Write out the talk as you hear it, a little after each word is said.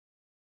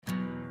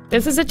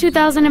This is a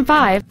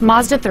 2005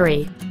 Mazda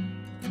 3.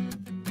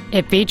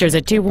 It features a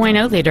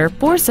 2.0-liter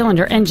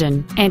four-cylinder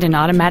engine and an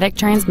automatic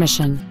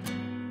transmission.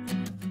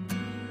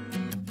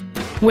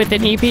 With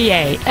an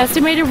EPA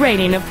estimated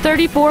rating of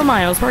 34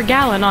 miles per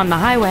gallon on the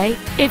highway,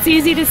 it's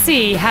easy to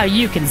see how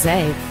you can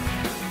save.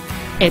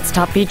 Its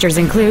top features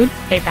include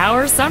a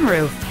power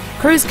sunroof,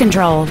 cruise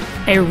control,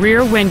 a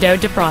rear window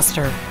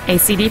defroster, a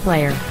CD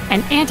player,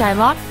 an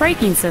anti-lock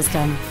braking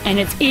system, and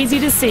it's easy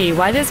to see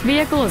why this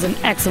vehicle is an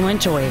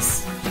excellent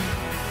choice.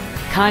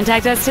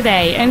 Contact us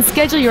today and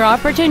schedule your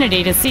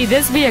opportunity to see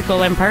this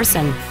vehicle in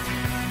person.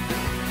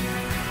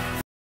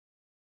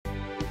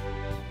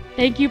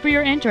 Thank you for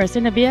your interest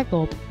in the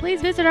vehicle.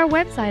 Please visit our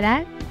website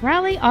at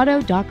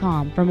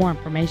crowleyauto.com for more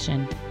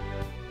information.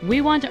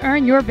 We want to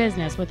earn your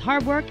business with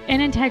hard work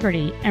and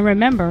integrity. And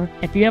remember,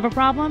 if you have a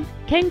problem,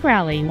 Ken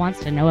Crowley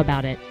wants to know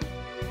about it.